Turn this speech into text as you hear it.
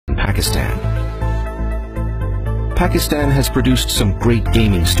Pakistan. Pakistan has produced some great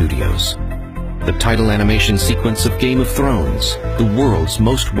gaming studios. The title animation sequence of Game of Thrones, the world's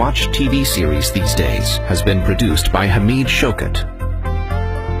most watched TV series these days, has been produced by Hamid Shaukat.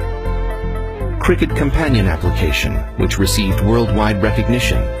 Cricket Companion application, which received worldwide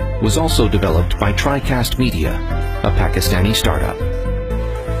recognition, was also developed by TriCast Media, a Pakistani startup.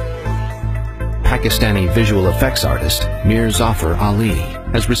 Pakistani visual effects artist Mir Zafar Ali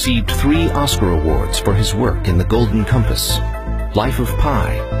has received 3 Oscar awards for his work in The Golden Compass, Life of Pi,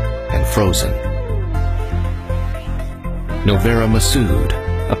 and Frozen. Novera Masood,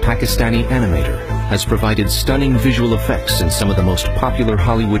 a Pakistani animator, has provided stunning visual effects in some of the most popular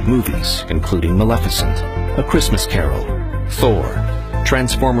Hollywood movies, including Maleficent, A Christmas Carol, Thor,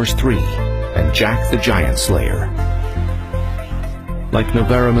 Transformers 3, and Jack the Giant Slayer. Like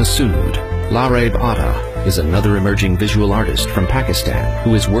Novera Masood, Lareb Atta is another emerging visual artist from Pakistan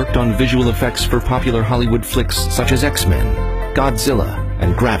who has worked on visual effects for popular Hollywood flicks such as X-Men, Godzilla,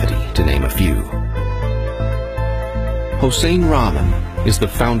 and Gravity, to name a few. Hossein Rahman is the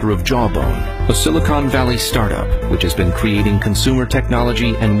founder of Jawbone, a Silicon Valley startup which has been creating consumer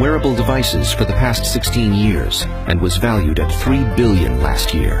technology and wearable devices for the past 16 years and was valued at $3 billion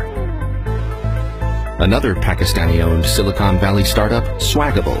last year. Another Pakistani-owned Silicon Valley startup,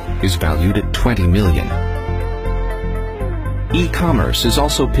 Swagable, is valued at $20 million. E-commerce is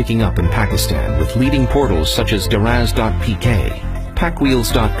also picking up in Pakistan with leading portals such as Daraz.pk,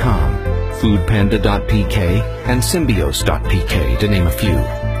 Packwheels.com, Foodpanda.pk, and Symbios.pk, to name a few.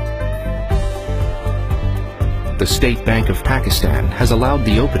 The State Bank of Pakistan has allowed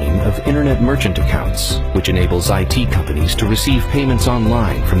the opening of internet merchant accounts, which enables IT companies to receive payments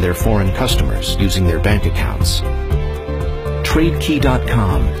online from their foreign customers using their bank accounts.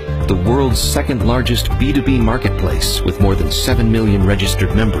 TradeKey.com, the world's second largest B2B marketplace with more than 7 million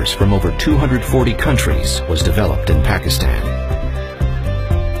registered members from over 240 countries, was developed in Pakistan.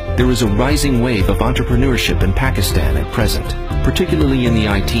 There is a rising wave of entrepreneurship in Pakistan at present, particularly in the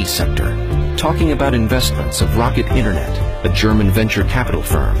IT sector. Talking about investments of Rocket Internet, a German venture capital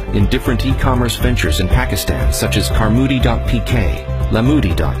firm, in different e-commerce ventures in Pakistan such as Carmudi.pk,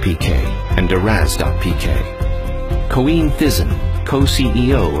 Lamudi.pk, and Daraz.pk. Coeen Thizan,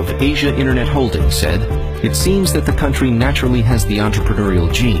 co-CEO of Asia Internet Holdings, said, "It seems that the country naturally has the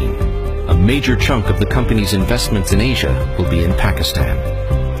entrepreneurial gene. A major chunk of the company's investments in Asia will be in Pakistan."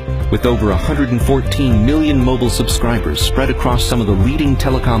 With over 114 million mobile subscribers spread across some of the leading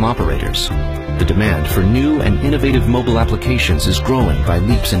telecom operators, the demand for new and innovative mobile applications is growing by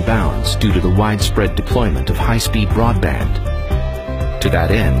leaps and bounds due to the widespread deployment of high-speed broadband. To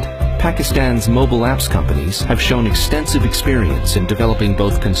that end, Pakistan's mobile apps companies have shown extensive experience in developing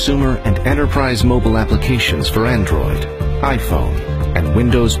both consumer and enterprise mobile applications for Android, iPhone, and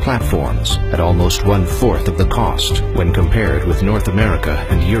Windows platforms at almost 1/4 of the cost when compared with North America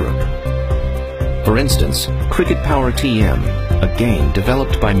and Europe. For instance, Cricket Power TM, a game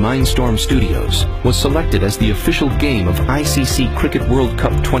developed by Mindstorm Studios, was selected as the official game of ICC Cricket World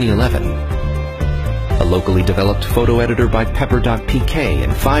Cup 2011. A locally developed photo editor by Pepper.pk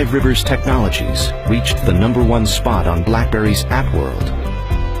and Five Rivers Technologies reached the #1 spot on BlackBerry's App World.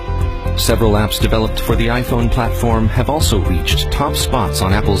 Several apps developed for the iPhone platform have also reached top spots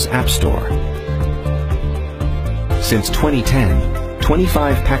on Apple's App Store. Since 2010,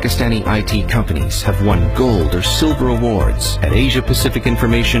 25 Pakistani IT companies have won gold or silver awards at Asia Pacific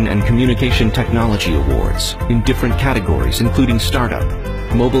Information and Communication Technology Awards in different categories including startup,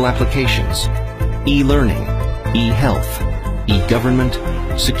 mobile applications, e-learning, e-health, e-government,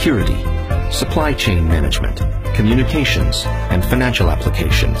 security, supply chain management, communications, and financial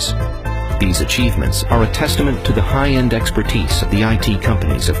applications. These achievements are a testament to the high-end expertise of the IT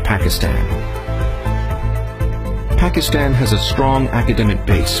companies of Pakistan. Pakistan has a strong academic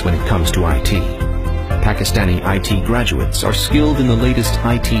base when it comes to IT. Pakistani IT graduates are skilled in the latest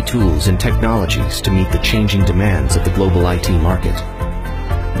IT tools and technologies to meet the changing demands of the global IT market.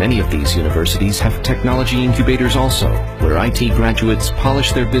 Many of these universities have technology incubators also, where IT graduates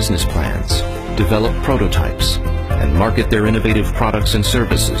polish their business plans, develop prototypes, and market their innovative products and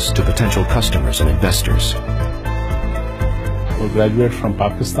services to potential customers and investors. We graduate from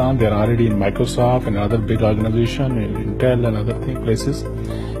Pakistan. They are already in Microsoft and other big organizations, Intel and other places.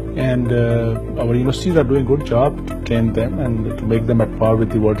 And our universities are doing a good job to train them and to make them at par with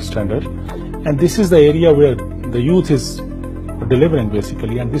the world standard. And this is the area where the youth is delivering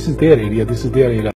basically, and this is their area, this is their area.